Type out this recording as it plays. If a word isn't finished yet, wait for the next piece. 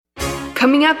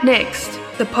Coming up next,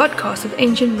 the podcast of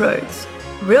Ancient Roads,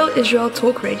 Real Israel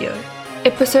Talk Radio,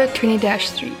 episode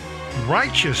 20-3.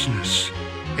 Righteousness.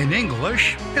 In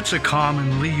English, it's a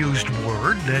commonly used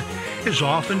word that is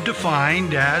often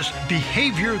defined as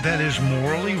behavior that is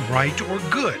morally right or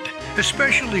good,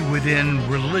 especially within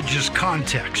religious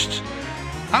contexts.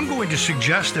 I'm going to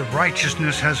suggest that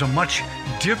righteousness has a much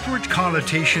different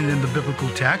connotation in the biblical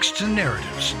texts and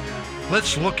narratives.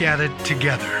 Let's look at it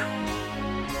together.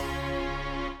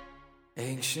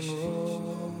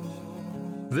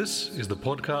 This is the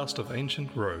podcast of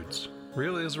Ancient Roads,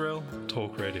 Real Israel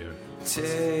Talk Radio.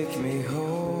 Take me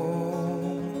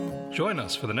home. Join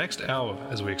us for the next hour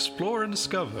as we explore and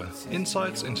discover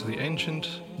insights into the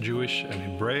ancient Jewish and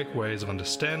Hebraic ways of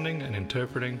understanding and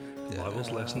interpreting the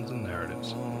Bible's lessons and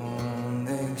narratives.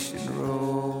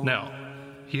 Now,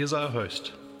 here's our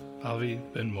host, Avi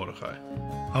Ben Mordechai.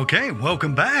 Okay,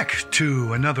 welcome back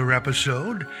to another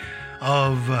episode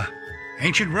of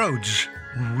Ancient Roads,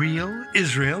 Real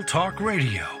Israel Talk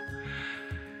Radio.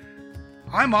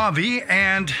 I'm Avi,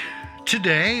 and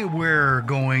today we're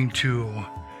going to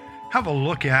have a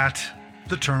look at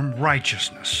the term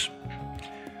righteousness.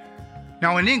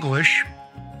 Now, in English,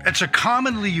 it's a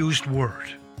commonly used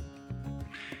word.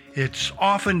 It's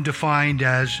often defined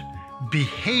as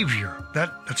behavior.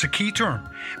 That's a key term.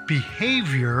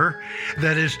 Behavior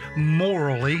that is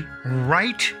morally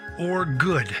right or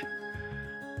good,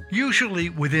 usually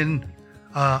within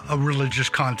a religious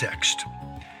context.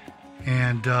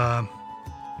 And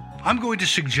I'm going to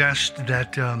suggest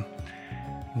that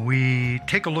we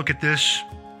take a look at this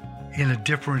in a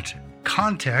different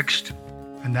context,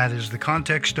 and that is the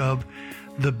context of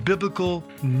the biblical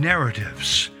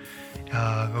narratives,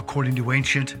 according to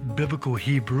ancient biblical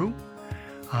Hebrew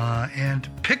and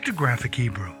pictographic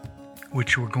Hebrew,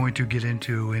 which we're going to get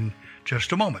into in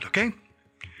just a moment, okay?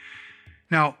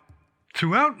 Now,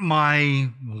 throughout my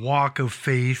walk of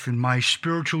faith and my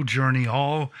spiritual journey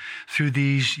all through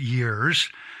these years,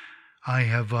 I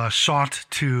have sought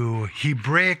to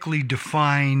Hebraically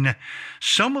define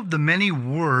some of the many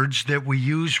words that we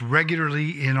use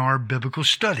regularly in our biblical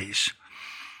studies.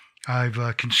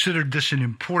 I've considered this an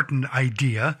important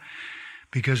idea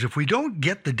because if we don't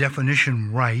get the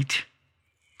definition right,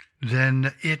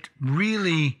 then it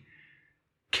really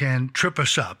can trip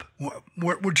us up.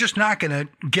 We're just not going to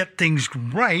get things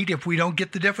right if we don't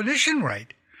get the definition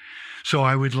right. So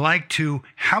I would like to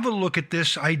have a look at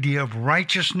this idea of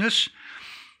righteousness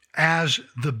as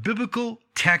the biblical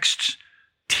texts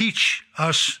teach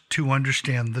us to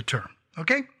understand the term.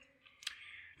 Okay?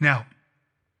 Now,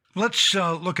 let's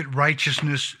look at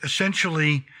righteousness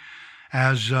essentially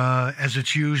as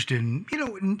it's used in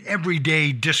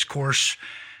everyday discourse,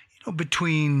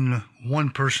 between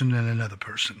one person and another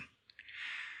person.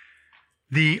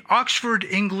 The Oxford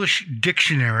English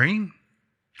Dictionary,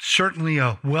 certainly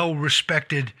a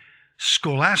well-respected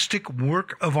scholastic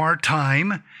work of our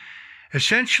time,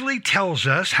 essentially tells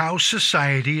us how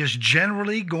society is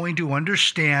generally going to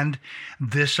understand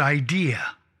this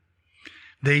idea.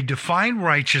 They define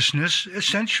righteousness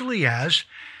essentially as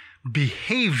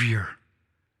behavior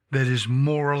that is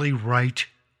morally right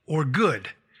or good.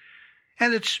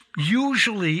 And it's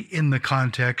usually in the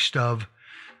context of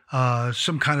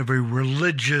some kind of a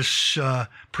religious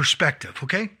perspective,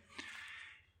 okay?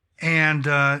 And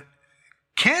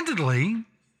candidly,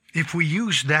 if we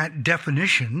use that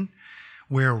definition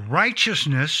where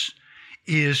righteousness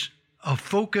is a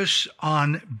focus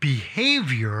on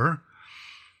behavior,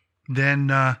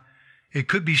 then it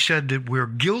could be said that we're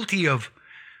guilty of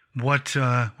what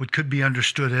could be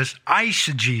understood as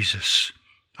eisegesis.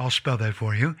 I'll spell that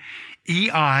for you.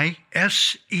 eisegesis,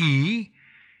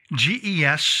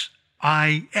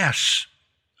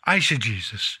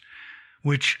 eisegesis,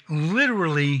 which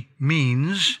literally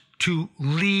means to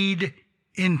lead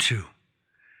into.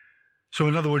 So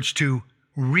in other words, to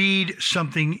read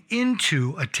something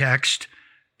into a text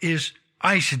is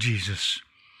eisegesis.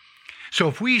 So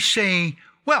if we say,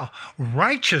 well,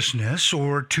 righteousness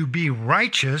or to be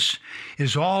righteous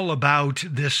is all about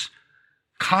this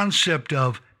concept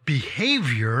of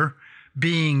behavior,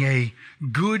 being a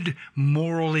good,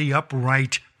 morally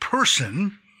upright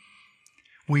person,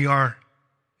 we are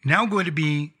now going to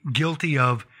be guilty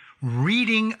of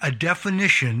reading a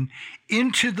definition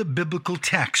into the biblical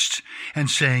text and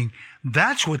saying,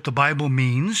 that's what the Bible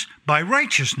means by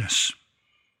righteousness.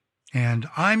 And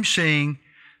I'm saying,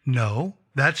 no,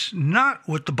 that's not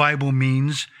what the Bible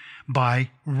means by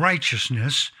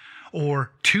righteousness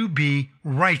or to be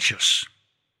righteous.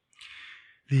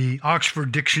 The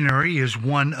Oxford Dictionary is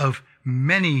one of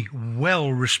many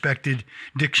well-respected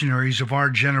dictionaries of our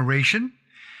generation,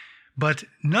 But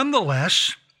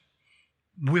nonetheless,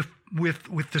 with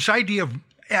this idea of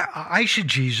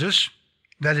eisegesis,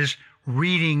 that is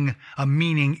reading a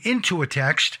meaning into a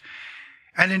text,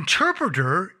 an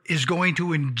interpreter is going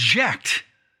to inject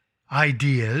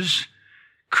ideas,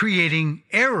 creating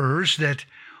errors that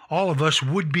all of us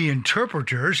would be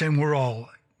interpreters, and we're all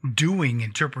doing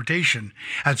interpretation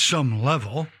at some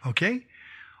level, okay?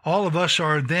 All of us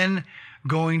are then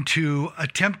going to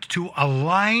attempt to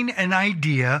align an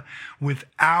idea with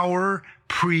our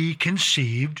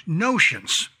preconceived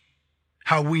notions,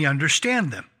 how we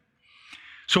understand them.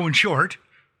 So in short,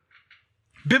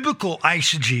 biblical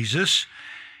eisegesis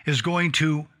is going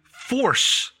to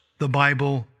force the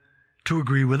Bible to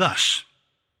agree with us.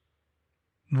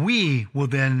 We will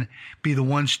then be the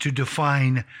ones to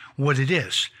define what it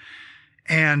is.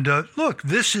 And look,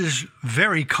 this is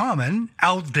very common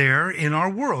out there in our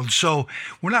world. So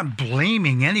we're not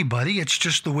blaming anybody. It's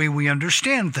just the way we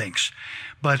understand things.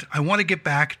 But I want to get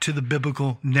back to the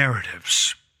biblical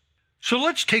narratives. So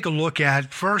let's take a look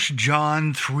at 1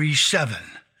 John 3:7.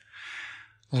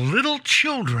 Little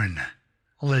children,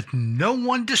 let no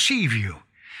one deceive you.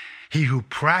 He who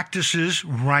practices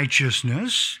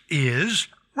righteousness is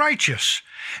righteous,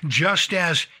 just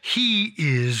as he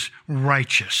is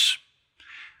righteous.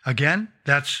 Again,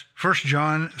 that's 1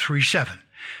 John 3:7.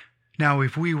 Now,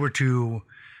 if we were to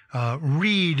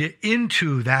read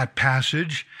into that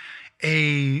passage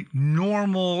a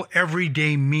normal,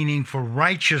 everyday meaning for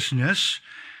righteousness,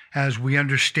 as we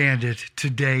understand it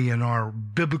today in our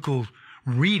biblical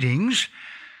readings,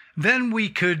 then we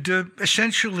could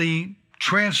essentially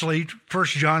translate 1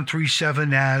 John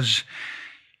 3:7 as,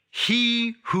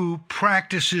 he who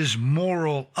practices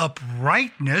moral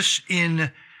uprightness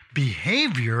in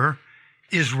behavior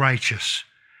is righteous,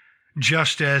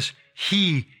 just as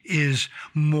he is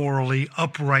morally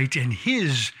upright in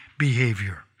his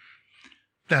behavior.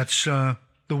 That's the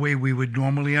way we would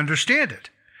normally understand it.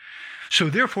 So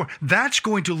therefore, that's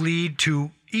going to lead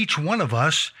to each one of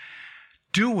us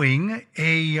doing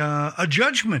a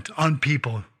judgment on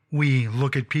people. We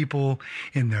look at people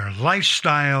in their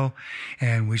lifestyle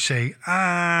and we say,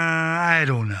 I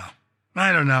don't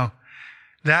know.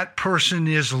 That person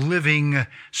is living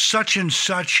such and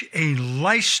such a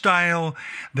lifestyle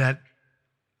that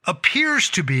appears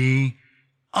to be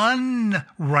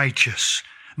unrighteous.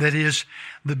 That is,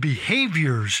 the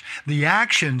behaviors, the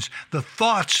actions, the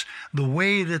thoughts, the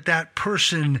way that that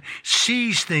person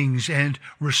sees things and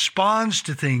responds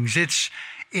to things.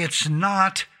 It's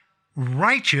not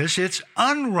righteous, it's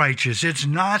unrighteous. It's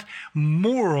not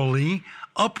morally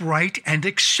upright and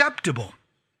acceptable.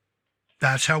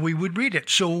 That's how we would read it.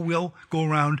 So we'll go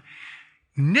around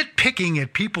nitpicking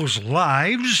at people's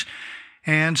lives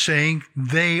and saying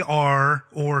they are,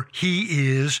 or he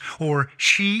is, or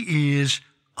she is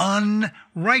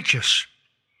unrighteous.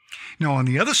 Now, on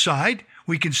the other side,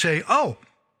 we can say, oh,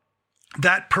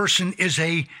 that person is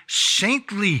a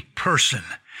saintly person.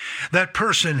 That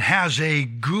person has a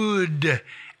good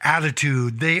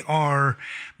attitude. They are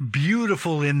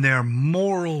beautiful in their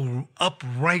moral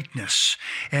uprightness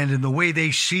and in the way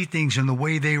they see things and the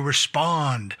way they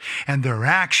respond and their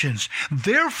actions.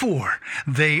 Therefore,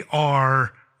 they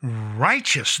are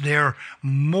righteous. They're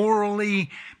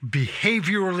morally,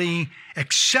 behaviorally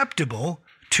acceptable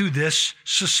to this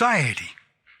society.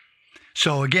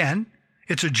 So again,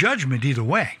 it's a judgment either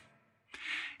way.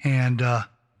 And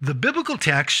the biblical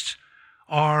texts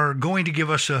are going to give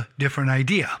us a different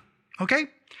idea. Okay?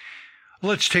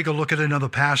 Let's take a look at another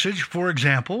passage. For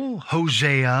example,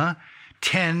 Hosea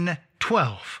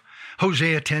 10:12.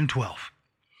 Hosea 10:12.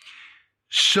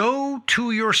 Sow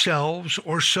to yourselves,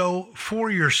 or sow for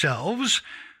yourselves,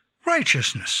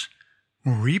 righteousness.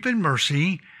 Reap in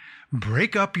mercy.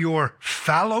 Break up your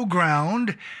fallow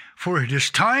ground, for it is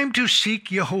time to seek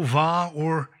Yehovah,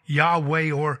 or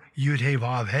Yahweh, or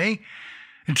Yud-Heh-Vav-Heh,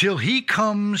 until he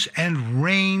comes and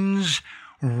rains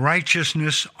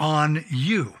righteousness on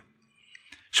you.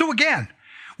 So again,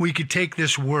 we could take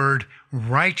this word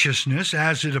righteousness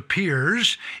as it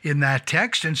appears in that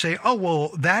text and say, oh, well,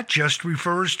 that just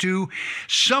refers to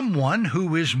someone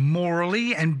who is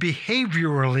morally and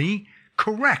behaviorally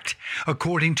correct,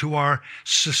 according to our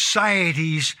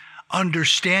society's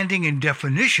understanding and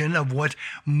definition of what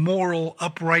moral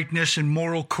uprightness and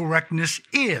moral correctness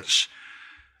is.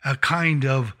 A kind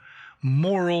of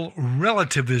moral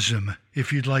relativism,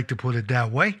 if you'd like to put it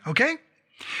that way, okay?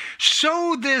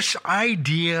 So this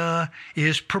idea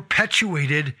is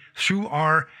perpetuated through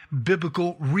our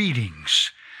biblical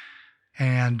readings.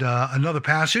 And another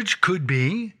passage could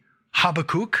be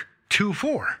Habakkuk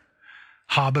 2:4.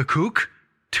 Habakkuk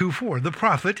 2:4, the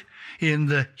prophet in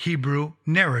the Hebrew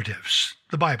narratives,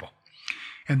 the Bible.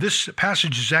 And this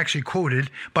passage is actually quoted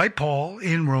by Paul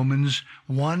in Romans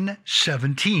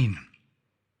 1:17.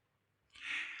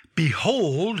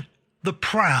 Behold the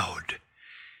proud,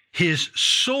 his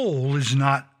soul is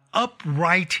not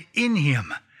upright in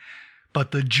him,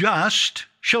 but the just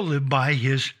shall live by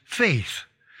his faith.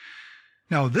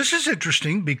 Now, this is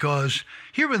interesting because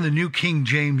here in the New King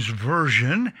James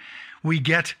Version, we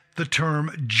get the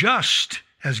term just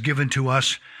as given to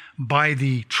us by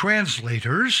the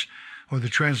translators or the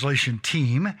translation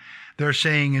team. They're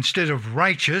saying instead of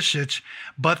righteous, it's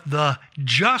but the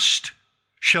just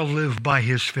shall live by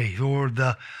his faith, or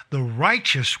the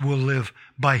righteous will live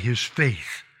by his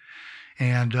faith.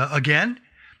 And again,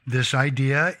 this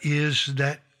idea is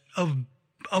that of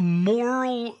a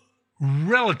moral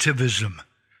relativism,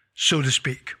 so to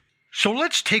speak. So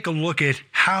let's take a look at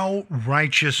how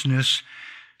righteousness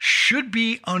should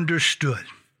be understood.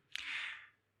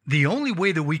 The only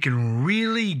way that we can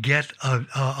really get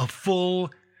a full-on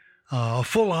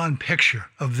picture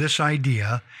of this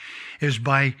idea is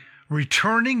by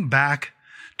returning back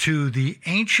to the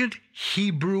ancient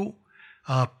Hebrew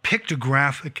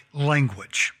pictographic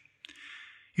language.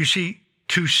 You see,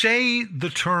 to say the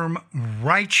term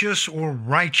righteous or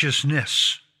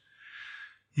righteousness,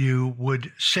 you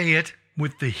would say it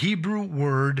with the Hebrew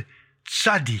word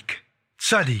tzaddik.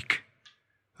 Tzaddik.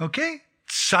 Okay?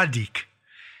 Tzaddik.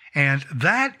 And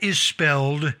that is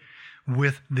spelled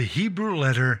with the Hebrew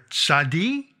letter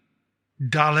tzadi,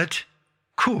 dalet,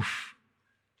 kuf.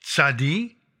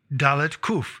 Tzadi, dalet,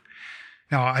 kuf.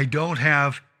 Now, I don't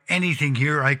have anything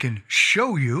here I can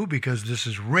show you because this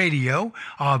is radio,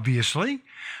 obviously.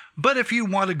 But if you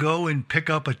want to go and pick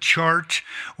up a chart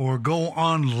or go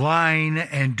online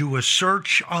and do a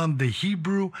search on the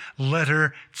Hebrew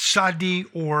letter tzadi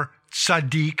or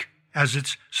tzaddik, as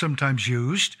it's sometimes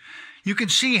used, you can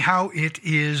see how it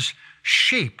is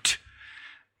shaped.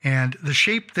 And the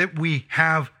shape that we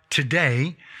have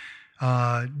today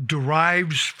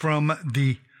derives from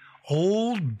the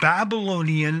old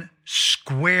Babylonian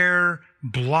square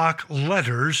block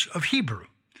letters of Hebrew.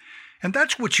 And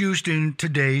that's what's used in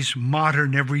today's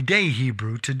modern everyday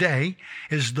Hebrew today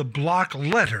is the block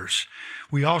letters.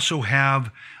 We also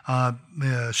have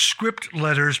script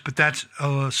letters, but that's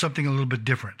something a little bit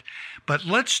different. But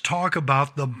let's talk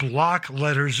about the block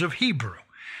letters of Hebrew,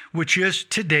 which is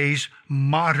today's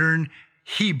modern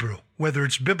Hebrew. Whether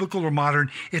it's biblical or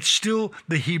modern, it's still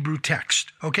the Hebrew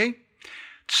text, okay?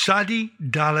 Tzadi,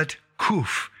 dalet,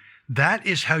 kuf. That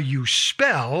is how you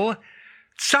spell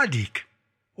tzaddik,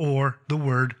 or the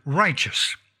word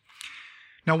righteous.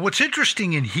 Now, what's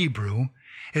interesting in Hebrew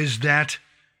is that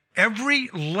every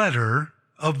letter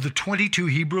of the 22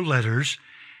 Hebrew letters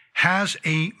has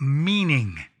a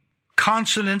meaning.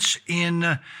 Consonants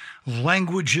in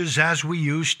languages as we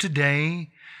use today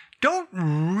don't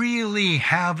really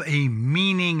have a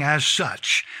meaning as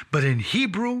such, but in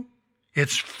Hebrew,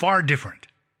 it's far different.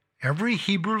 Every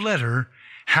Hebrew letter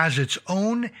has its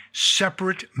own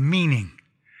separate meaning,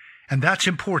 and that's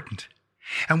important.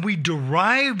 And we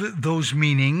derive those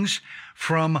meanings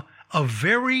from a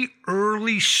very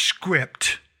early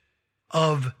script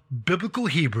of biblical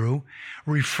Hebrew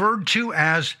referred to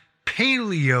as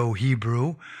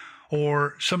Paleo-Hebrew,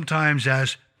 or sometimes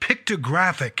as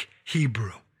pictographic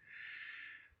Hebrew.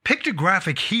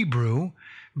 Pictographic Hebrew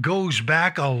goes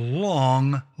back a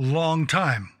long, long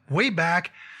time, way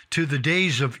back to the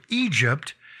days of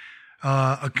Egypt,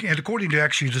 and according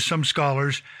to some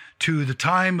scholars, to the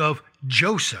time of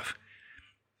Joseph.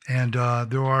 And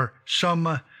there are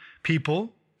some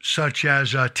people, such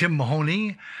as Tim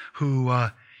Mahoney, who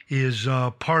is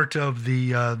part of the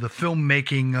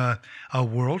filmmaking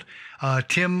world.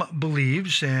 Tim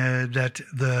believes that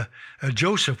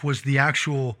Joseph was the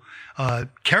actual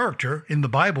character in the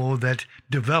Bible that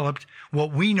developed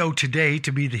what we know today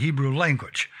to be the Hebrew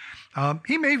language.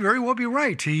 He may very well be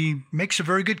right. He makes a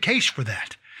very good case for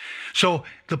that. So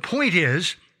the point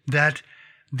is that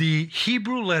the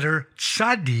Hebrew letter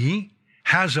tzadi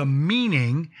has a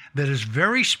meaning that is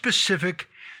very specific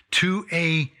to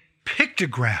a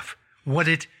pictograph, what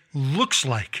it looks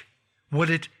like, what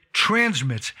it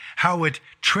transmits, how it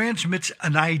transmits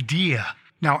an idea.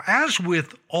 Now, as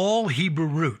with all Hebrew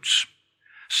roots,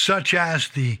 such as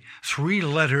the three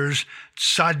letters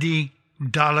tzadi,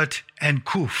 dalet, and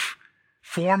kuf,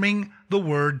 forming the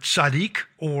word tzaddik,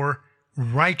 or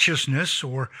righteousness,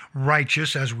 or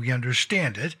righteous as we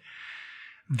understand it,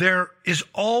 there is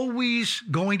always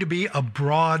going to be a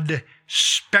broad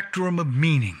spectrum of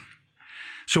meaning.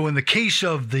 So in the case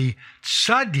of the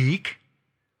tzaddik,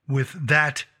 with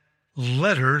that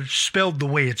letter spelled the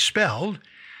way it's spelled,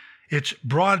 its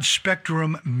broad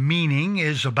spectrum meaning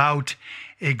is about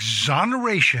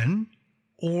exoneration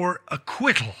or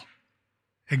acquittal.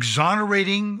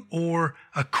 Exonerating or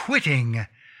acquitting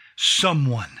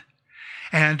someone.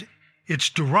 And it's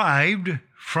derived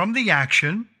from the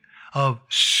action of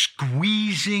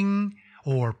squeezing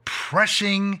or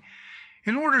pressing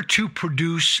in order to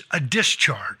produce a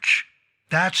discharge.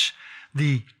 That's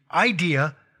the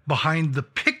idea behind the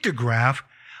pictograph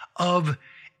of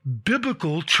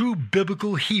true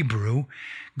biblical Hebrew,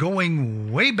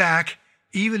 going way back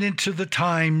even into the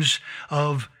times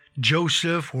of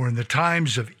Joseph or in the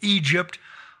times of Egypt.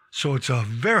 So it's a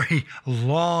very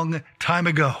long time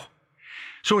ago.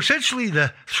 So essentially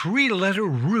the three-letter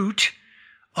root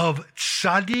of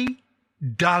Tzadi,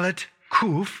 Dalet,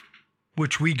 Kuf,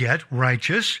 which we get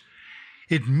righteous,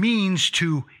 it means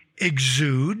to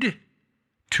exude,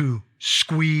 to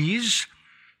squeeze,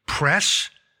 press,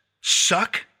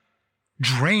 suck,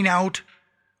 drain out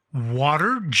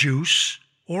water, juice,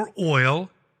 or oil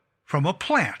from a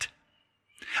plant.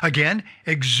 Again,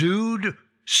 exude,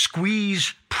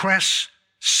 squeeze, press,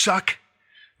 suck,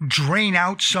 drain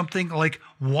out something like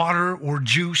water or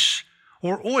juice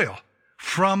or oil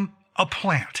from a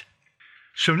plant.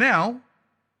 So now,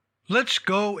 let's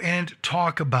go and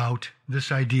talk about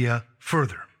this idea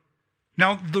further.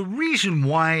 Now, the reason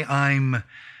why I'm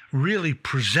really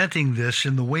presenting this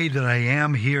in the way that I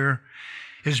am here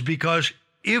is because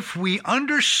if we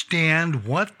understand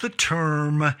what the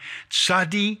term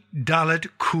Tzadi, Dalet,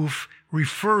 Kuf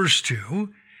refers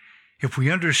to, if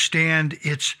we understand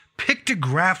its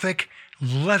pictographic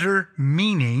letter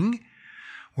meaning,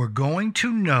 we're going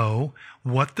to know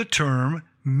what the term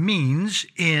means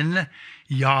in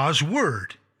Yah's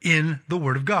Word, in the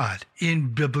Word of God,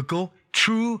 in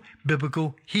true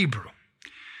biblical Hebrew.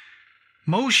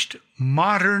 Most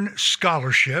modern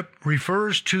scholarship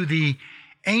refers to the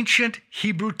ancient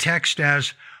Hebrew text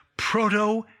as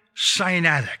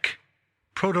Proto-Sinaitic,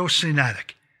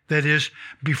 that is,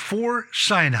 before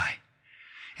Sinai.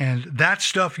 And that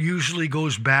stuff usually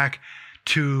goes back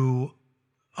to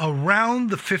around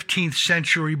the 15th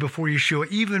century before Yeshua,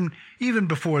 even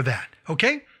before that,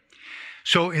 okay?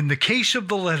 So in the case of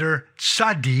the letter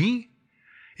Tzadi,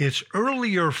 its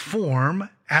earlier form,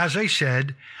 as I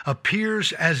said,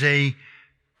 appears as a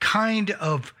kind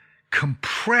of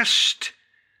compressed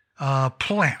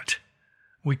plant.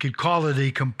 We could call it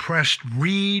a compressed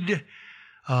reed,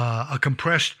 a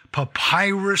compressed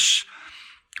papyrus,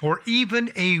 or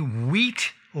even a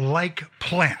wheat-like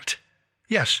plant.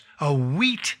 Yes, a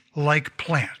wheat-like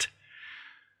plant.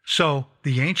 So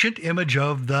the ancient image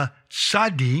of the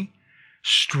Tzadi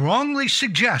strongly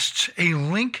suggests a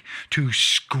link to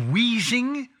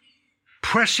squeezing,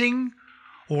 pressing,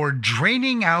 or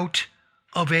draining out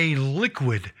of a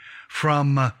liquid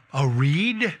from a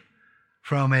reed,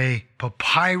 from a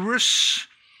papyrus,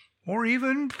 or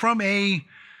even from a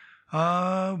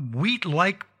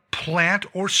wheat-like plant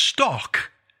or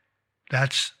stalk.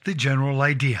 That's the general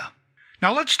idea.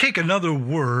 Now let's take another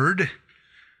word.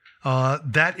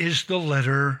 That is the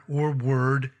letter or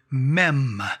word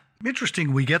mem.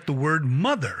 Interesting, we get the word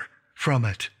mother from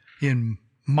it. In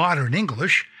modern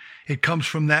English, it comes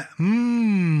from that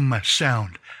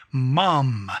sound.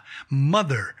 Mom,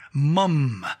 mother,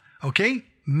 mum. Okay?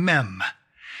 Mem.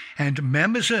 And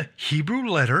mem is a Hebrew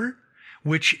letter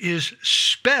which is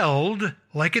spelled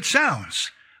like it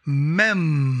sounds.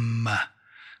 Mem.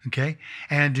 Okay?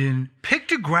 And in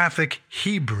pictographic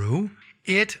Hebrew,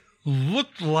 it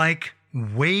looked like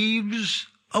waves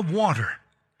of water.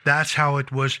 That's how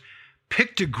it was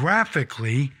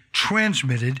pictographically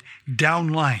transmitted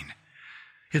downline.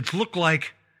 It looked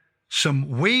like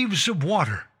some waves of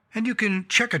water. And you can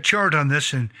check a chart on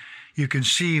this and you can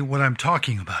see what I'm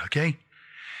talking about, okay?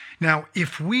 Now,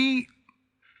 if we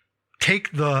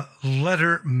take the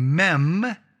letter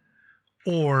mem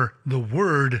or the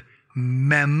word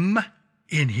mem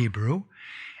in Hebrew,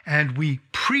 and we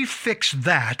prefix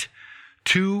that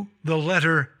to the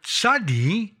letter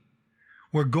tzadi,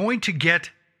 we're going to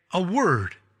get a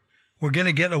word. We're going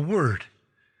to get a word.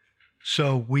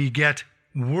 So we get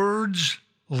words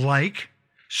like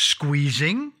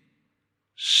squeezing,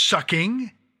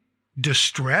 sucking,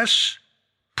 distress,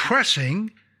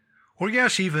 pressing, or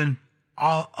yes, even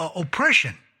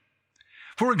oppression.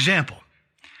 For example,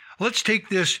 let's take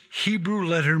this Hebrew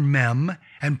letter mem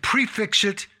and prefix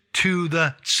it to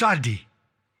the tzadi.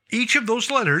 Each of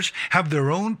those letters have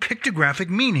their own pictographic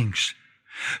meanings.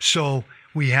 So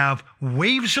we have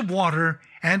waves of water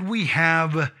and we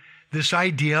have this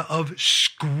idea of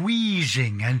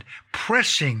squeezing and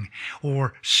pressing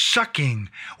or sucking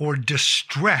or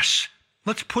distress.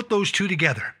 Let's put those two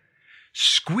together.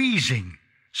 Squeezing,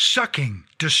 sucking,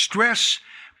 distress,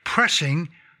 pressing,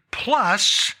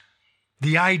 plus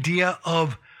the idea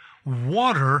of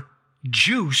water,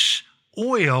 juice,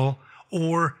 oil,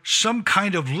 or some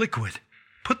kind of liquid.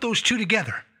 Put those two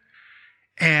together.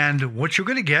 And what you're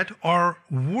going to get are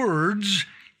words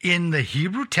in the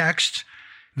Hebrew text,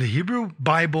 the Hebrew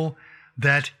Bible,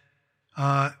 that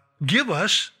give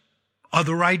us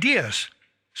other ideas.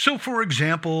 So, for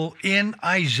example, in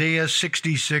Isaiah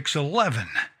 66:11,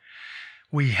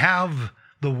 we have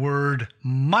the word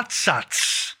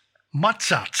matzatz,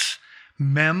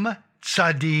 mem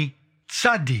tzadi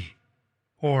tzadi,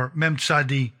 or mem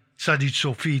tzadi tzadi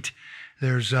sofit.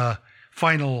 There's a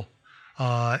final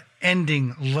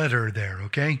ending letter there,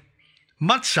 okay?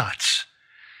 Matzatz.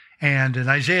 And in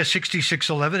Isaiah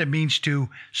 66:11, it means to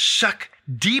suck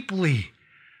deeply.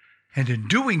 And in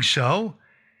doing so,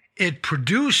 it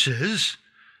produces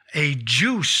a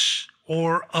juice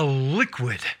or a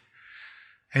liquid.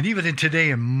 And even in today,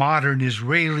 in modern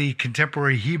Israeli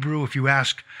contemporary Hebrew, if you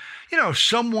ask,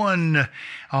 someone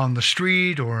on the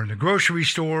street or in the grocery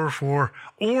store for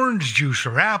orange juice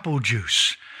or apple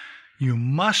juice, you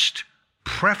must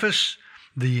preface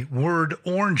the word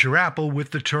orange or apple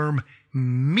with the term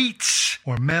meats,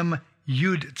 or mem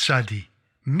yud tzadi,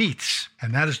 meats.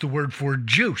 And that is the word for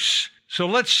juice. So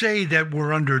let's say that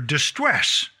we're under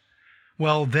distress.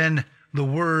 Well, then the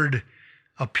word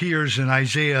appears in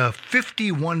Isaiah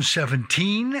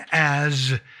 51:17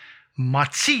 as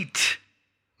matzit.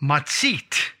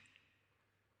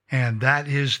 And that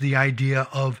is the idea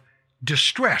of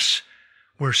distress.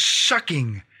 We're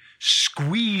sucking,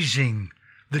 squeezing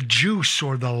the juice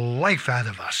or the life out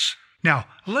of us. Now,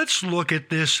 let's look at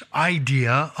this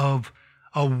idea of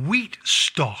a wheat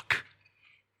stalk.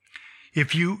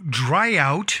 If you dry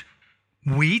out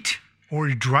wheat or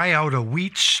you dry out a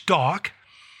wheat stalk,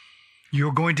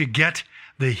 you're going to get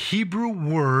the Hebrew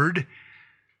word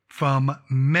from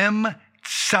mem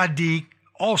tzadi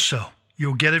also.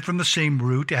 You'll get it from the same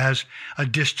root as a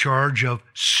discharge of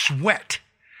sweat.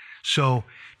 So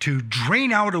to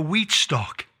drain out a wheat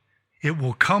stalk, it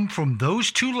will come from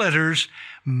those two letters,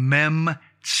 mem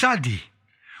tzadi,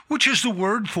 which is the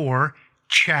word for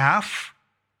chaff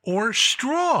or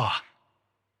straw.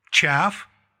 Chaff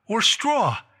or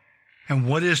straw. And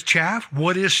what is chaff?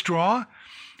 What is straw?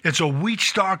 It's a wheat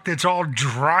stalk that's all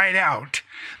dried out,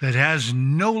 that has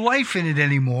no life in it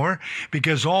anymore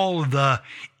because all of the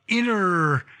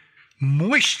inner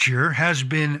moisture has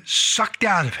been sucked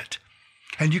out of it.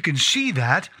 And you can see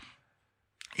that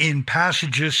in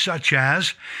passages such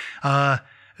as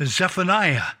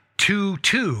Zephaniah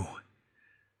 2:2,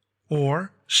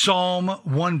 or Psalm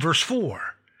 1 verse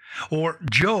 4, or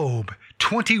Job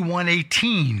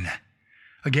 21:18.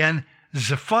 Again,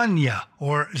 Zephaniah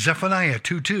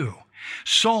 2:2,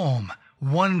 Psalm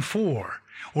 1:4,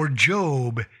 or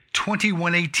Job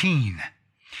 21:18.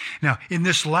 Now, in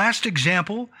this last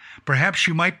example, perhaps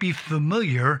you might be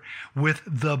familiar with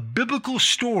the biblical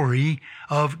story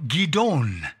of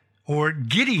Gideon, or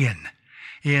Gideon,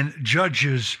 in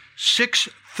Judges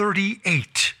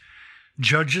 6:38.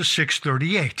 Judges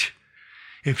 6:38.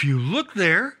 If you look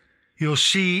there, you'll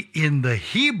see in the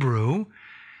Hebrew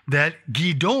that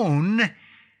Gideon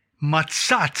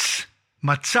matzatz,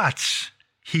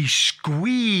 he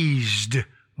squeezed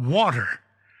water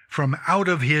from out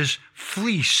of his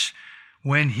fleece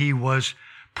when he was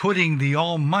putting the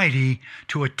Almighty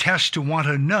to a test to want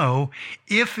to know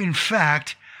if, in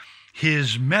fact,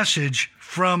 his message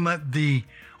from the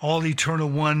All-Eternal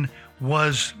One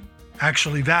was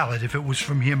actually valid, if it was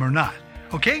from him or not.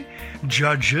 Okay?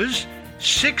 Judges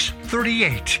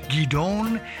 6:38.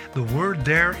 Gideon, the word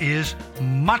there is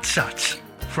matzatz,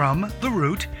 from the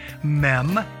root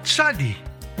mem tzadi.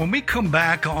 When we come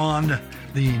back on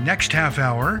the next half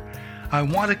hour, I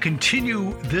want to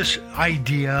continue this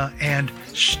idea and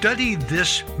study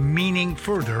this meaning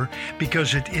further,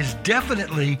 because it is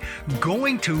definitely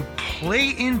going to play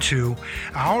into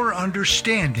our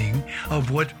understanding of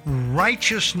what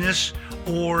righteousness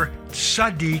or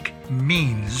tzaddik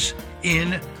means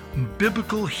in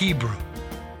biblical Hebrew.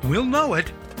 We'll know it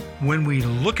when we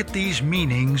look at these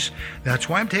meanings. That's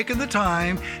why I'm taking the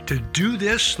time to do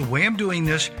this the way I'm doing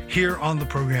this here on the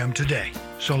program today.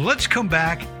 So let's come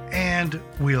back and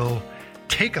we'll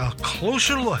take a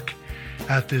closer look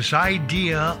at this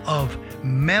idea of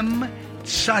mem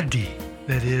tzadi,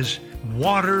 that is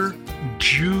water,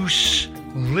 juice,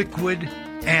 liquid,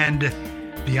 and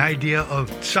the idea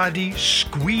of tzadi,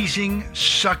 squeezing,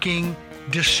 sucking,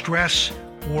 distress,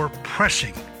 or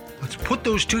pressing. Let's put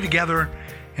those two together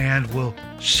and we'll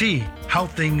see how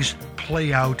things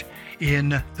play out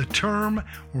in the term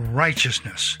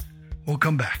righteousness. We'll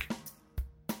come back.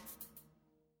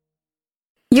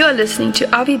 You are listening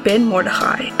to Avi Ben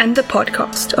Mordechai and the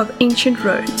podcast of Ancient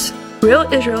Roads,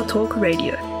 Real Israel Talk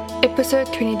Radio, episode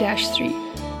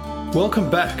 20-3. Welcome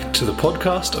back to the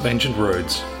podcast of Ancient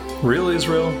Roads, Real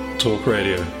Israel Talk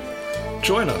Radio.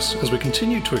 Join us as we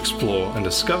continue to explore and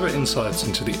discover insights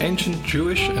into the ancient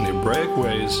Jewish and Hebraic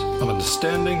ways of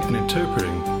understanding and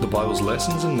interpreting the Bible's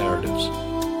lessons and narratives.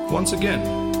 Once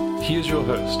again, here's your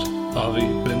host, Avi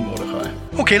Ben Mordechai.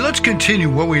 Okay, let's continue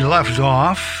where we left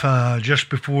off just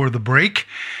before the break.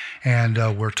 And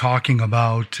we're talking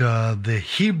about the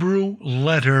Hebrew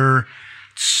letter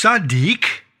tzadik,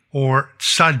 or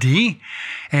tzadi,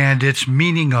 and its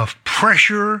meaning of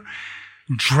pressure,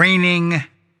 draining,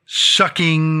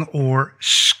 sucking, or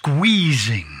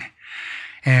squeezing.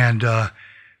 And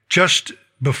just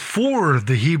before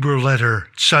the Hebrew letter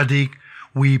tzadik,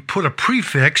 we put a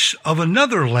prefix of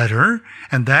another letter,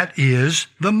 and that is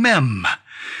the mem.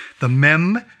 The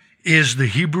mem is the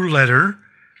Hebrew letter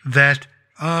that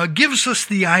gives us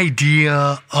the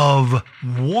idea of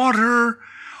water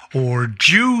or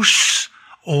juice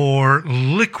or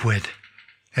liquid.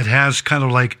 It has kind of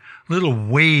like little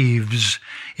waves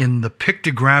in the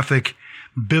pictographic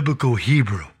biblical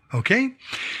Hebrew, okay?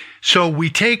 So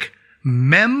we take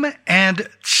mem and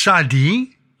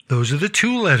tzadi, those are the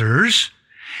two letters,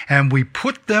 and we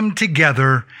put them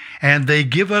together, and they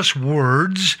give us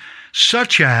words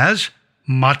such as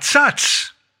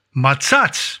matzatz.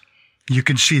 Matzatz. You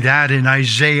can see that in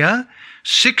Isaiah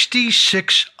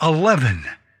 66:11.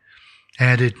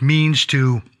 And it means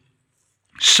to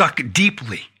suck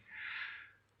deeply,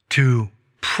 to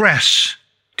press,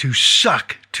 to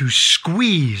suck, to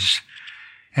squeeze.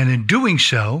 And in doing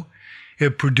so,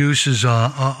 it produces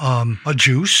a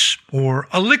juice or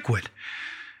a liquid.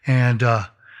 And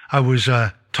I was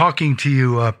talking to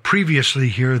you previously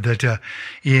here that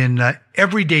in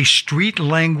everyday street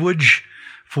language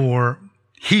for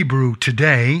Hebrew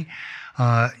today,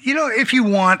 if you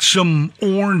want some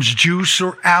orange juice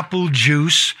or apple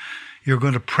juice, you're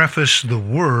going to preface the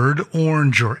word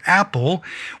orange or apple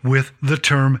with the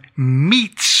term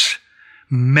meats.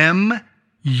 Mem,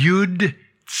 yud,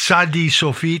 tzadi,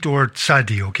 sofit, or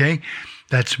tzadi, okay?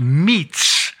 That's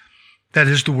meats. That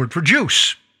is the word for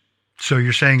juice. So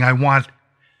you're saying, I want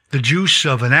the juice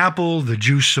of an apple, the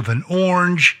juice of an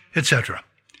orange, etc.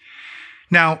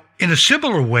 Now, in a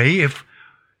similar way, if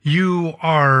you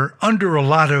are under a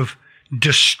lot of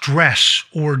distress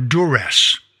or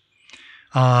duress,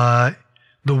 the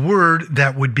word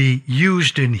that would be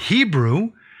used in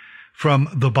Hebrew from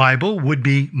the Bible would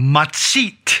be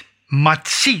matzit,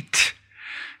 matzit.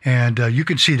 And you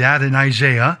can see that in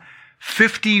Isaiah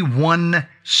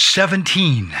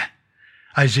 51:17.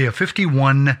 Isaiah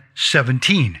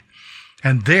 51:17.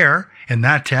 And there, in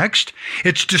that text,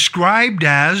 it's described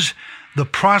as the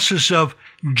process of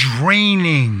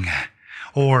draining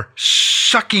or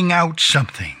sucking out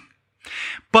something.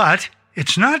 But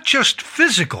it's not just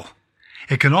physical.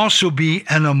 It can also be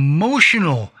an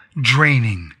emotional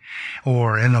draining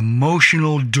or an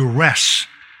emotional duress,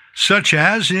 such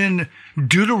as in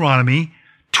Deuteronomy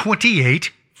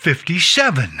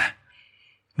 28:57,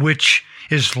 which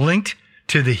is linked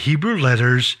to the Hebrew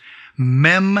letters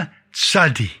mem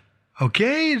tzadi.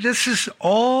 Okay, this is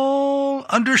all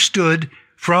understood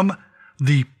from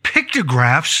the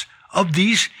pictographs of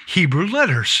these Hebrew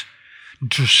letters.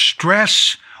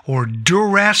 Distress or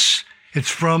duress, it's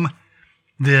from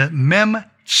the mem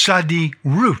tzadi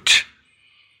root,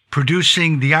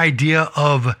 producing the idea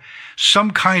of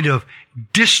some kind of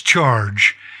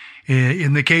discharge.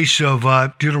 In the case of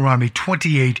Deuteronomy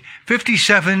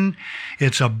 28:57,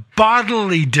 it's a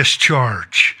bodily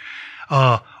discharge,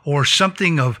 or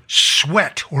something of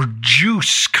sweat or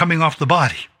juice coming off the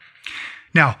body.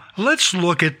 Now, let's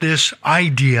look at this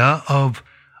idea of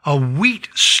a wheat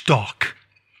stalk.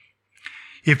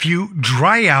 If you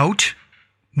dry out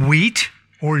wheat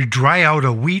or you dry out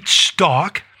a wheat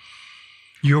stalk,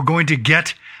 you're going to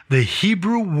get the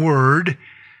Hebrew word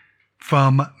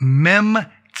from mem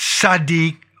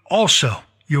tzadi also.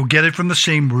 You'll get it from the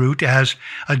same root as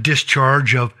a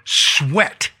discharge of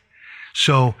sweat.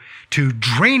 So to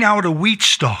drain out a wheat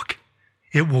stalk,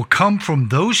 it will come from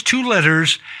those two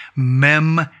letters,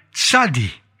 mem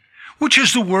tzadi, which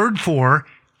is the word for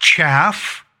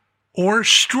chaff or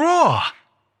straw.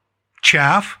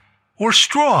 Chaff or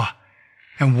straw.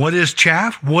 And what is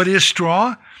chaff? What is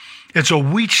straw? It's a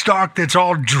wheat stalk that's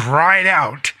all dried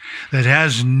out, that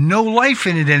has no life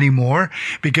in it anymore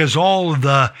because all of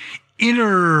the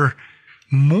inner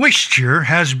moisture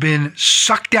has been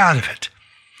sucked out of it.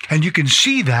 And you can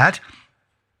see that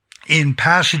in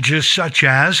passages such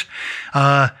as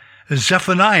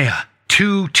Zephaniah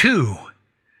 2:2,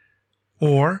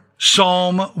 or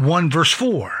Psalm 1 verse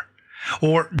 4,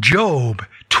 or Job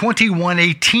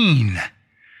 21:18.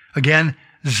 Again,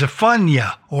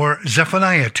 Zephaniah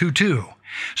 2:2,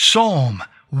 Psalm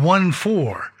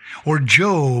 1:4, or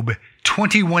Job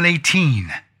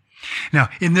 21:18. Now,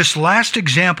 in this last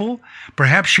example,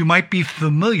 perhaps you might be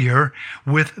familiar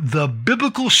with the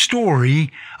biblical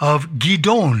story of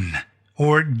Gideon,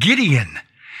 or Gideon,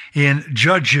 in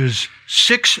Judges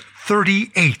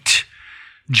 6:38.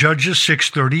 Judges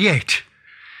 6:38.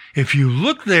 If you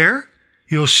look there,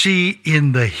 you'll see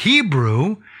in the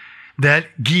Hebrew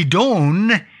that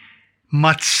Gideon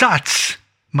matzatz,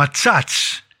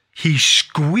 he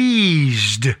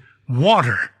squeezed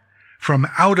water from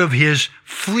out of his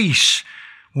fleece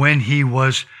when he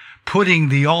was putting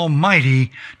the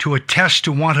Almighty to a test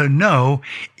to want to know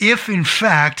if, in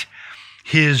fact,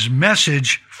 his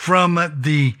message from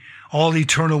the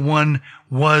All-Eternal One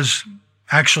was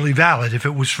actually valid, if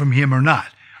it was from him or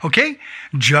not. Okay?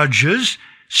 Judges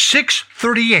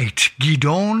 6:38.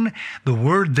 Gideon, the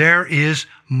word there is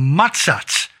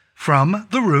matzatz, from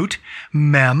the root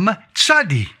mem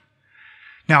tzadi.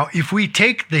 Now, if we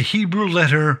take the Hebrew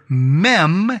letter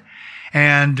mem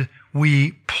and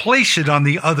we place it on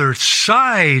the other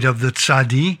side of the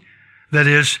tzadi, that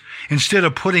is, instead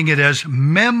of putting it as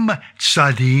mem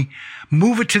tzadi,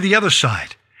 move it to the other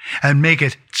side and make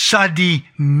it tzadi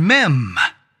mem.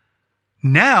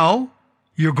 Now,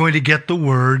 you're going to get the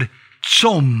word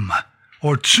tzom,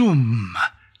 or tzum,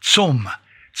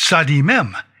 tzadi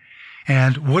mem.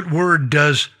 And what word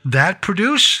does that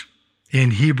produce?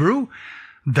 In Hebrew,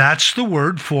 that's the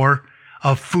word for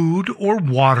a food or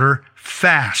water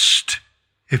fast.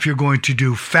 If you're going to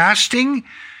do fasting,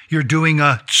 you're doing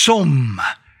a tzom.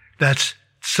 That's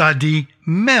tzadi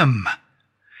mem.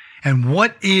 And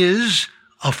what is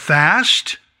a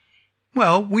fast?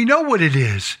 Well, we know what it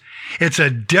is. It's a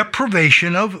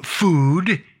deprivation of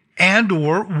food and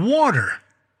or water.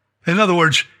 In other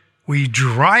words, we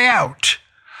dry out.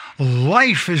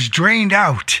 Life is drained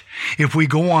out if we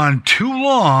go on too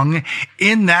long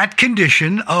in that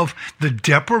condition of the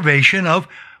deprivation of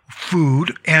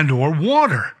food and or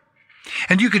water.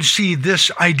 And you can see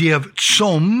this idea of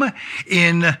tzom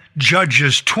in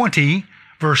Judges 20,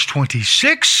 verse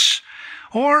 26,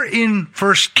 or in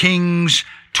 1 Kings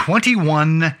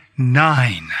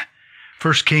 21:9.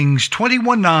 1 Kings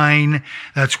 21:9,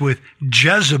 that's with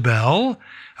Jezebel,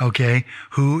 okay,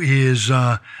 who is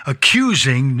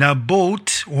accusing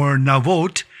Nabot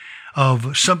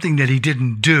of something that he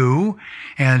didn't do,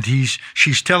 and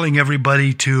she's telling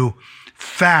everybody to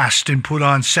fast and put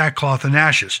on sackcloth and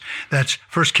ashes. That's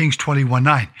 1 Kings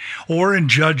 21:9, or in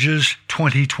Judges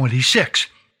 20:26.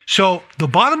 So the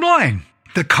bottom line,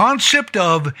 the concept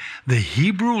of the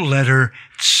Hebrew letter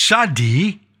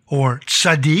tzadi, or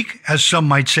tzaddik, as some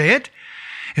might say it,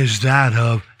 is that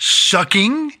of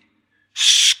sucking,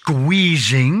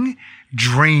 squeezing,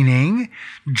 draining,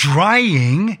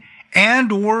 drying,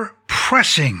 and or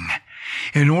pressing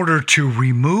in order to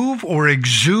remove or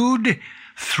exude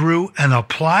through an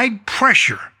applied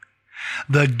pressure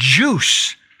the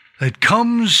juice that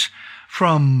comes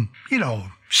from,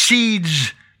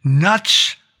 seeds,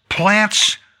 nuts,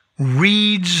 plants,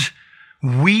 reeds,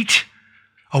 wheat,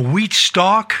 a wheat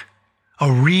stalk,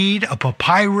 a reed, a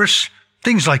papyrus,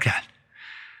 things like that.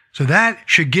 So that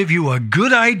should give you a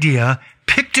good idea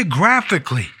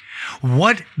pictographically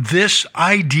what this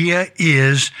idea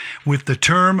is with the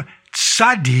term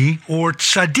tzadi or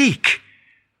tzaddik,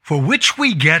 for which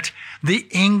we get the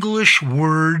English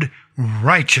word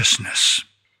righteousness.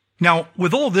 Now,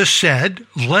 with all this said,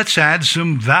 let's add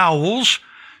some vowels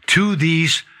to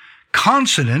these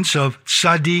consonants of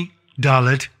tzadi,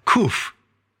 dalet, kuf,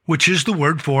 which is the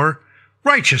word for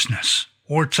righteousness,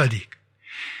 or tzaddik.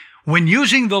 When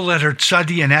using the letter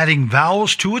tzadi and adding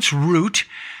vowels to its root,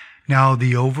 now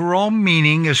the overall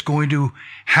meaning is going to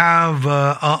have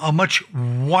a much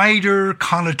wider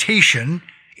connotation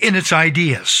in its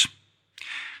ideas.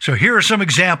 So here are some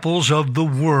examples of the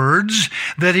words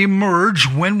that emerge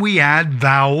when we add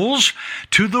vowels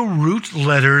to the root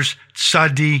letters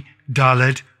tzadi,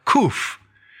 dalet, kuf.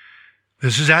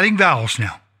 This is adding vowels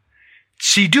now.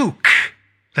 Tziduk,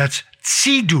 that's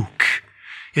tziduk.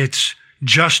 It's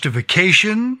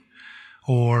justification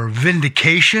or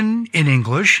vindication in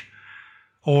English,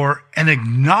 or an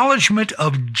acknowledgement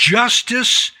of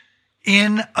justice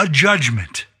in a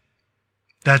judgment.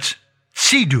 That's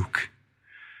tziduk.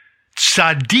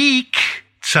 Tzaddik,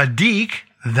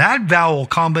 that vowel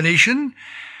combination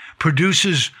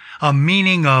produces a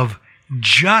meaning of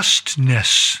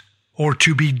justness, or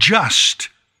to be just,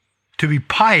 to be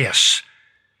pious,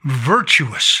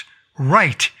 virtuous,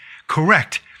 right,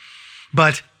 correct.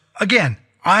 But again,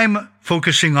 I'm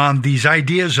focusing on these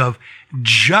ideas of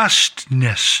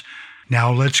justness.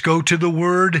 Now let's go to the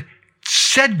word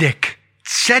tzedek.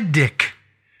 Tzedek.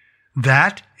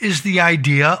 That is the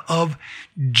idea of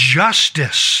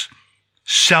justice,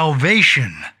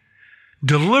 salvation,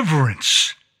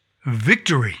 deliverance,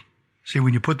 victory. See,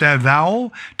 when you put that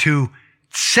vowel to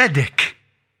tzedek,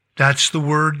 that's the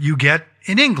word you get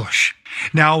in English.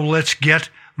 Now let's get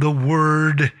the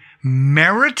word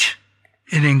merit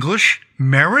in English,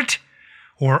 merit,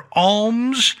 or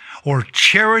alms, or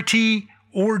charity,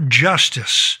 or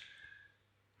justice.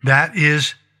 That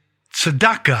is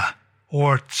tzedakah,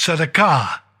 or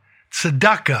tzedakah.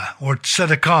 Tzedakah, or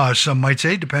tzedakah, some might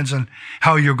say, depends on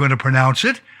how you're going to pronounce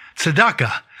it.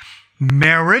 Tzedakah,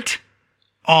 merit,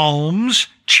 alms,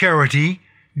 charity,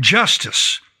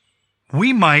 justice.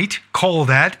 We might call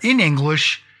that in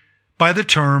English by the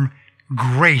term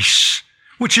grace,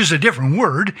 which is a different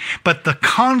word, but the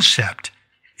concept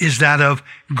is that of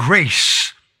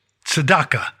grace,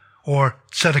 tzedakah, or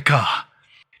tzedakah.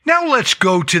 Now let's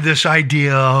go to this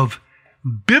idea of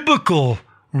biblical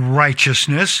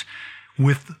righteousness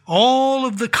with all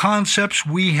of the concepts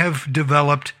we have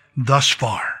developed thus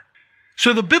far.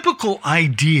 So the biblical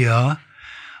idea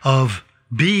of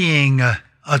being a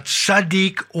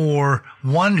tzaddik, or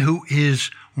one who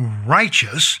is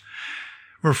righteous,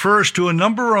 refers to a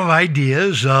number of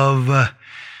ideas of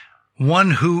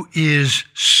one who is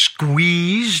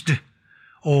squeezed,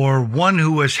 or one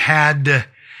who has had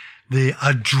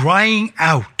a drying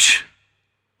out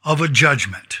of a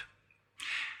judgment.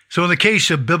 So in the case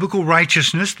of biblical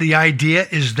righteousness, the idea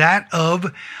is that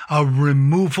of a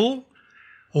removal,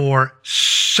 or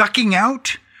sucking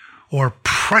out, or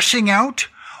pressing out,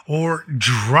 or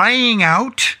drying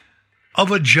out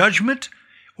of a judgment,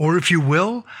 or if you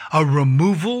will, a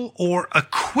removal or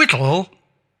acquittal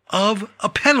of a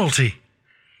penalty.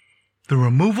 The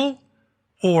removal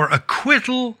or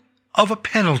acquittal of a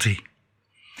penalty.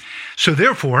 So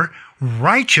therefore,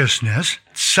 righteousness,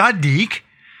 tzaddik,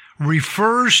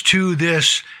 refers to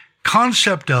this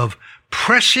concept of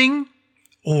pressing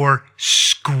or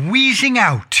squeezing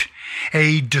out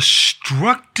a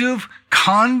destructive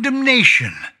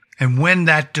condemnation. And when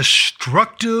that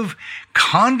destructive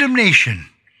condemnation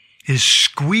is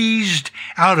squeezed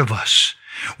out of us,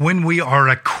 when we are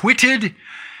acquitted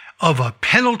of a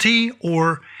penalty,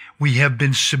 or we have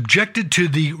been subjected to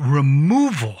the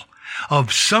removal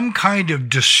of some kind of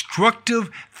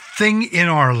destructive thing in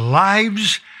our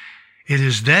lives, it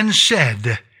is then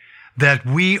said that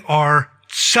we are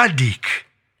tzaddik,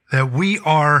 that we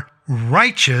are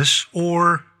righteous,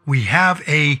 or we have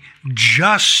a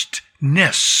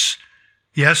justness.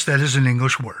 Yes, that is an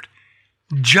English word.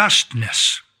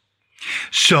 Justness.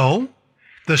 So,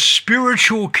 the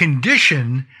spiritual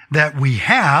condition that we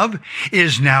have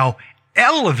is now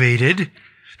elevated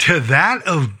to that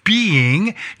of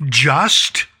being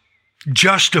just,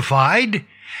 justified,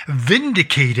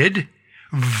 vindicated,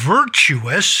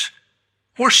 virtuous,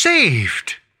 or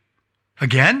saved.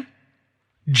 Again,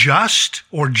 just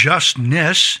or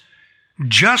justness,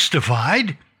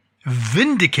 justified,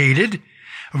 vindicated,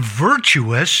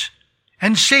 virtuous,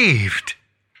 and saved.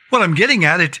 What I'm getting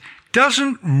at, it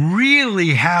doesn't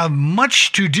really have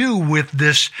much to do with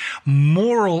this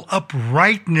moral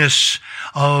uprightness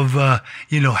of,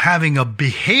 having a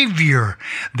behavior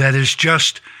that is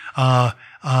just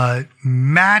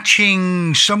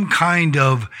matching some kind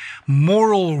of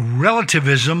moral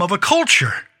relativism of a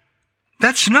culture.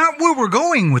 That's not where we're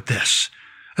going with this.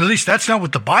 At least that's not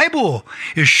what the Bible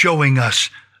is showing us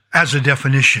as a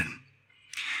definition.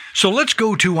 So let's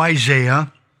go to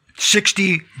Isaiah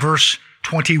 60, verse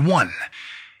 21.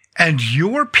 And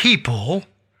your people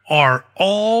are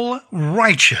all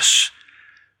righteous.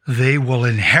 They will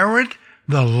inherit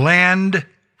the land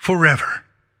forever.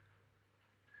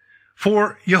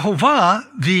 For Jehovah,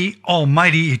 the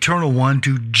Almighty Eternal One,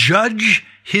 to judge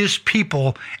his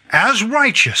people as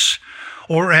righteous,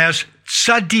 or as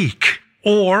tzaddik,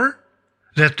 or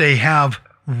that they have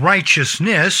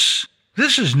righteousness,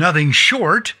 this is nothing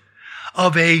short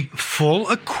of a full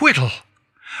acquittal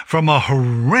from a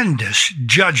horrendous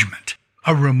judgment,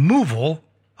 a removal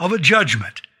of a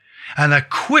judgment, an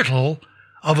acquittal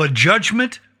of a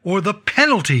judgment, or the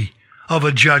penalty of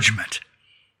a judgment.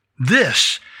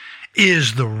 This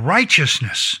is the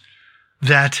righteousness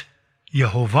that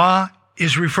Jehovah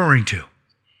is referring to.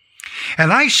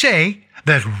 And I say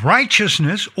that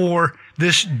righteousness, or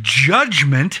this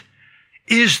judgment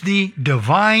is the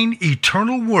divine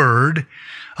eternal word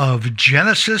of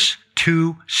Genesis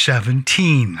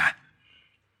 2:17.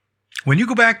 When you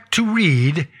go back to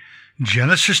read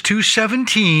Genesis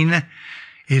 2:17,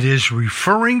 it is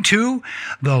referring to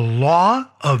the law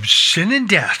of sin and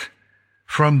death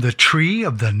from the tree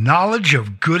of the knowledge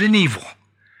of good and evil.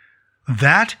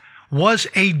 That was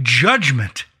a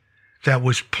judgment that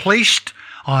was placed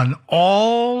on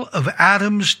all of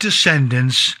Adam's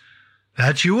descendants.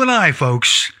 That's you and I,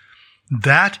 folks.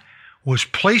 That was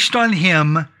placed on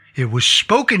him. It was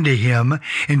spoken to him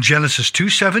in Genesis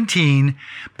 2:17,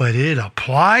 but it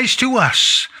applies to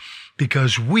us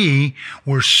because we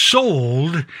were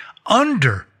sold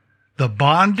under the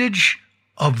bondage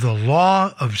of the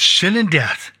law of sin and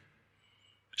death.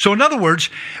 So in other words,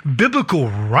 biblical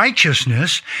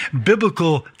righteousness,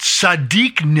 biblical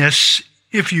tzadikness,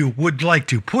 if you would like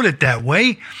to put it that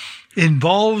way,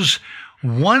 involves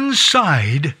one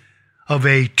side of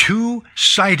a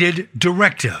two-sided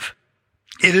directive.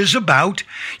 It is about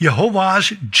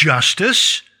Jehovah's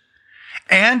justice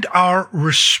and our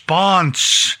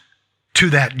response to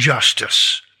that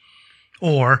justice,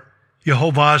 or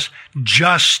Jehovah's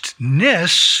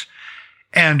justness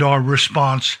and our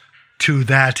response to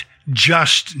that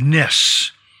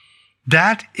justness.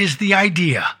 That is the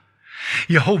idea.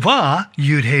 Jehovah,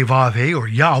 Yud-Heh-Vav-Heh, or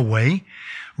Yahweh,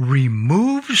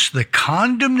 removes the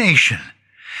condemnation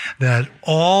that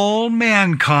all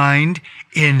mankind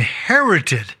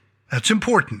inherited. That's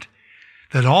important.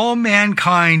 That all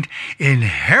mankind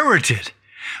inherited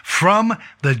from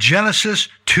the Genesis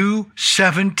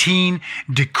 2:17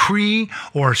 decree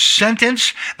or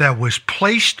sentence that was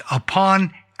placed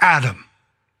upon Adam.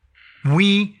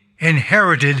 We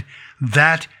inherited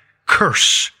that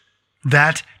curse,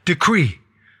 that decree.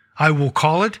 I will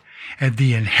call it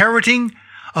the inheriting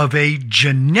of a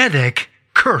genetic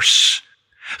curse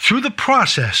through the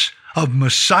process of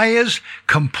Messiah's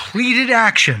completed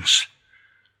actions,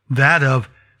 that of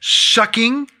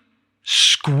sucking,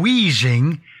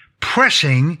 squeezing,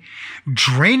 pressing,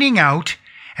 draining out,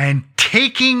 and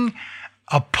taking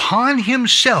upon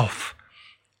himself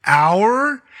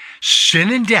our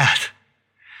sin and death,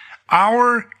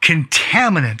 our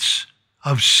contaminants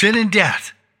of sin and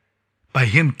death. By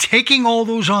him taking all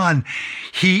those on,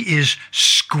 he is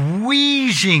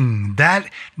squeezing that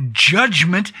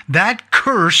judgment, that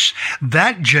curse,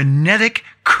 that genetic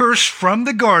curse from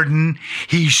the garden.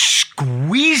 He's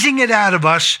squeezing it out of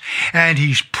us, and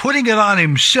he's putting it on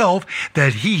himself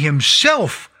that he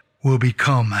himself will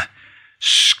become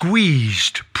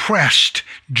squeezed, pressed,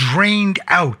 drained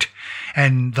out,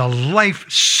 and the life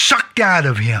sucked out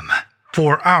of him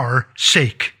for our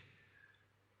sake.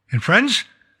 And friends,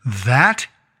 that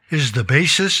is the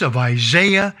basis of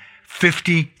Isaiah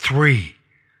 53.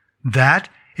 That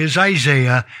is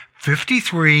Isaiah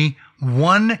 53,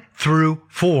 1 through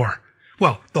 4.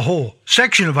 Well, the whole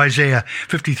section of Isaiah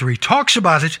 53 talks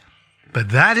about it, but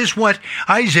that is what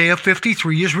Isaiah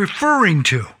 53 is referring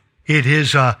to. It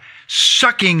is a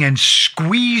sucking and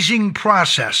squeezing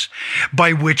process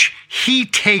by which he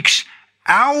takes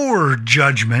our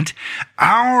judgment,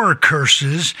 our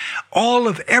curses, all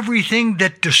of everything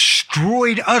that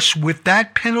destroyed us with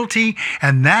that penalty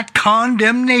and that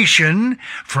condemnation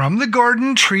from the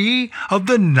garden tree of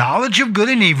the knowledge of good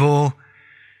and evil.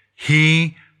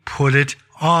 He put it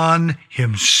on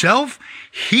himself.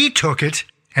 He took it,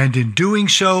 and in doing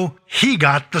so, he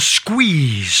got the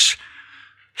squeeze.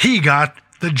 He got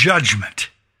the judgment,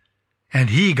 and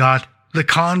he got the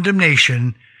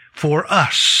condemnation for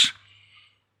us.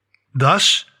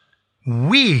 Thus,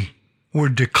 we were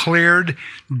declared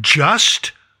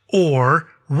just or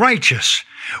righteous.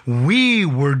 We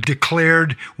were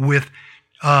declared with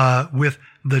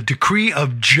the decree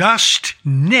of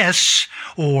justness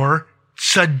or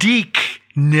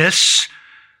tzadikness,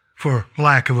 for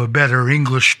lack of a better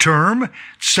English term,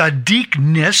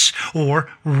 tzadikness or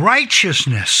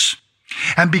righteousness.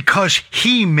 And because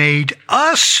he made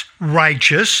us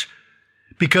righteous,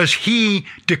 because he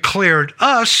declared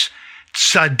us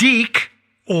tzaddik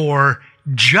or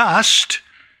just,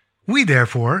 we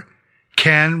therefore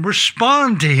can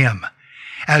respond to him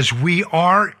as we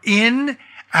are in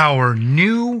our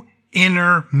new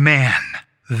inner man.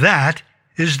 That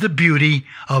is the beauty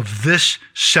of this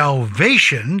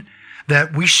salvation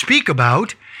that we speak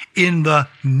about in the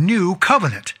new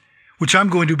covenant, which I'm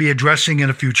going to be addressing in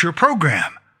a future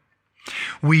program.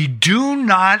 We do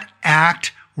not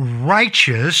act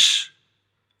righteous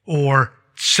or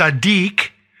tzaddik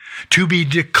to be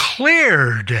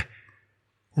declared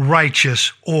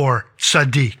righteous or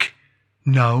tzaddik.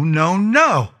 No, no,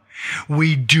 no.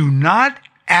 We do not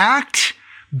act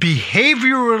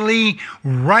behaviorally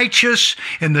righteous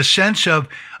in the sense of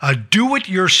a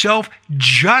do-it-yourself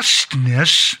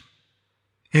justness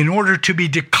in order to be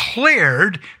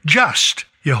declared just.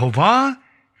 Yehovah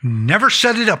never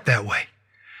set it up that way.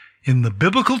 In the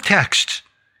biblical texts,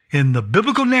 in the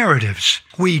biblical narratives,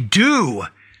 we do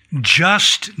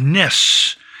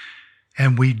justness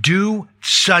and we do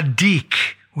tzaddik.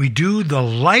 We do the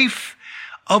life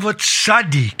of a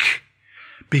tzaddik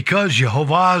because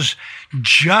Yehovah's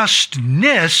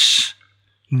justness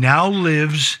now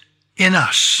lives in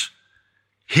us.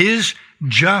 His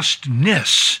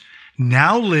justness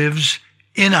now lives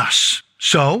in us.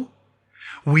 So,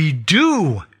 we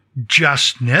do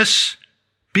justness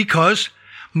because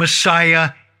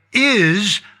Messiah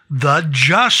is the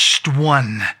just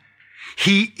one.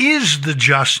 He is the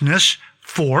justness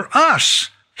for us.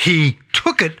 He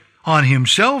took it on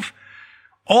himself,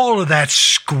 all of that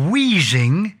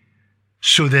squeezing,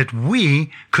 so that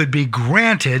we could be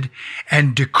granted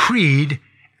and decreed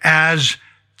as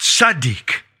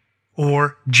tzaddik,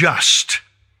 or just.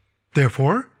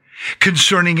 Therefore,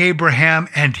 concerning Abraham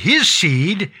and his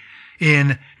seed,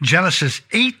 in Genesis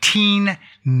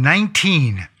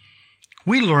 18:19,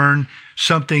 we learn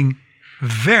something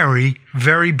very,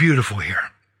 very beautiful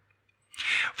here.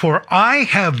 For I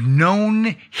have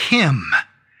known him,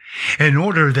 in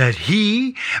order that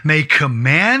he may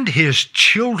command his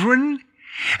children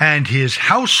and his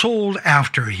household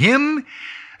after him,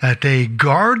 that they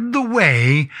guard the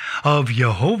way of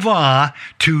Yehovah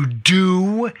to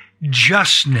do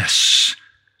justness,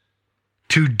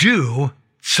 to do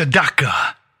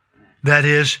tzedakah, that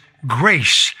is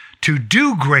grace, to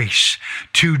do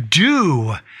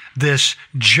this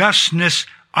justness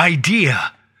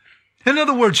idea. In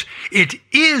other words, it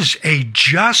is a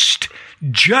just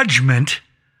judgment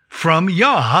from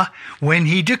Yah when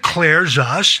he declares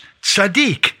us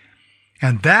tzaddik.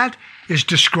 And that is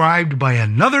described by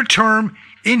another term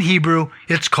in Hebrew.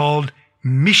 It's called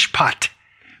mishpat.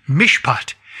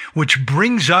 Mishpat, which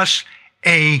brings us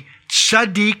a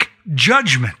tzaddik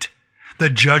judgment, the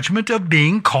judgment of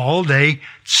being called a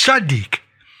tzaddik.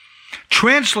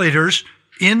 Translators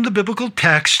in the biblical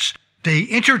texts, they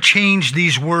interchange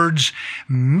these words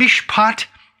mishpat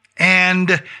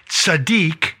and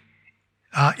tzaddik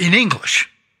in English.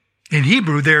 In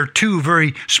Hebrew, there are two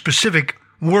very specific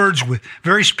words with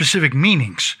very specific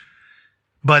meanings.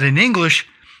 But in English,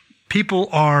 people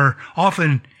are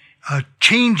often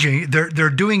changing,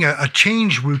 they're doing a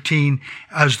change routine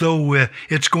as though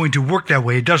it's going to work that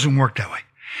way. It doesn't work that way.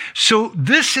 So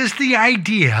this is the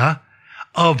idea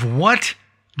of what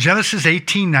Genesis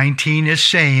 18:19 is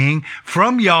saying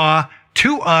from Yah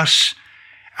to us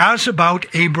as about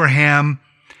Abraham,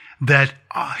 that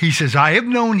he says, I have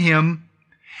known him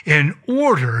in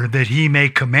order that he may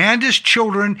command his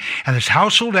children and his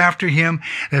household after him,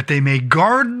 that they may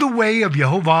guard the way of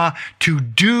Yehovah to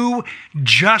do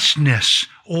justness,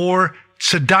 or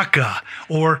tzedakah,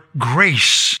 or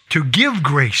grace, to give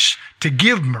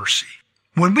mercy.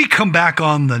 When we come back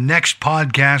on the next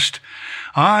podcast,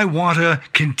 I want to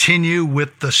continue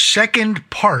with the second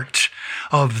part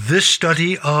of this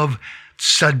study of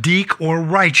tzaddik, or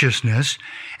righteousness,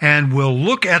 and we'll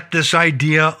look at this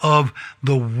idea of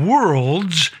the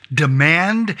world's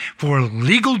demand for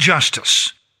legal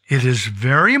justice. It is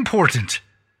very important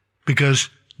because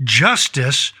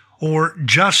justice, or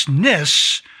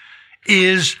justness,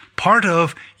 is part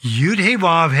of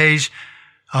Yud-Heh-Vav-Heh's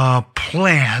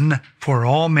plan for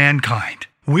all mankind.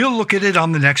 We'll look at it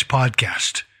on the next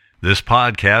podcast. This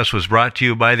podcast was brought to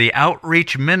you by the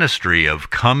Outreach Ministry of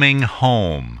Coming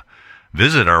Home.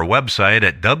 Visit our website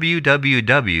at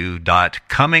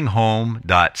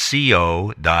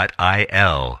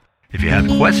www.comminghome.co.il. If you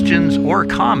have questions or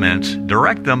comments,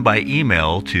 direct them by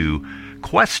email to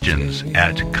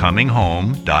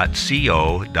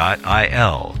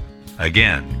questions@comminghome.co.il.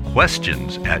 Again,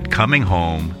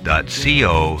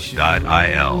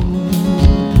 questions@comminghome.co.il.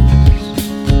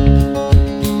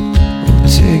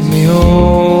 Take me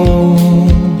home,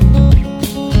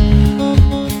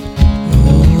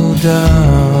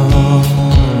 down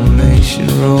Nation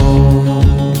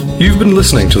Road. You've been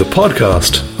listening to the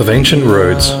podcast of Ancient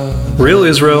Roads, Real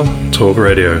Israel Talk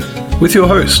Radio, with your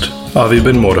host, Avi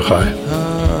Ben Mordechai.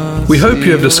 We hope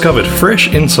you have discovered fresh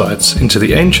insights into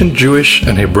the ancient Jewish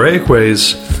and Hebraic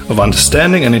ways of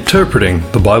understanding and interpreting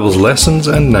the Bible's lessons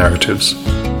and narratives.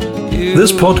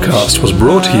 This podcast was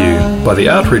brought to you by the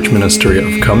Outreach Ministry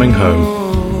of Coming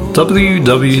Home.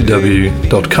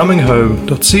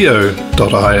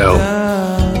 www.comminghome.co.il.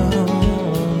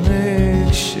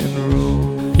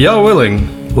 Yah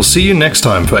willing, we'll see you next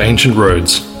time for Ancient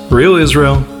Roads, Real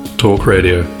Israel Talk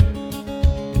Radio.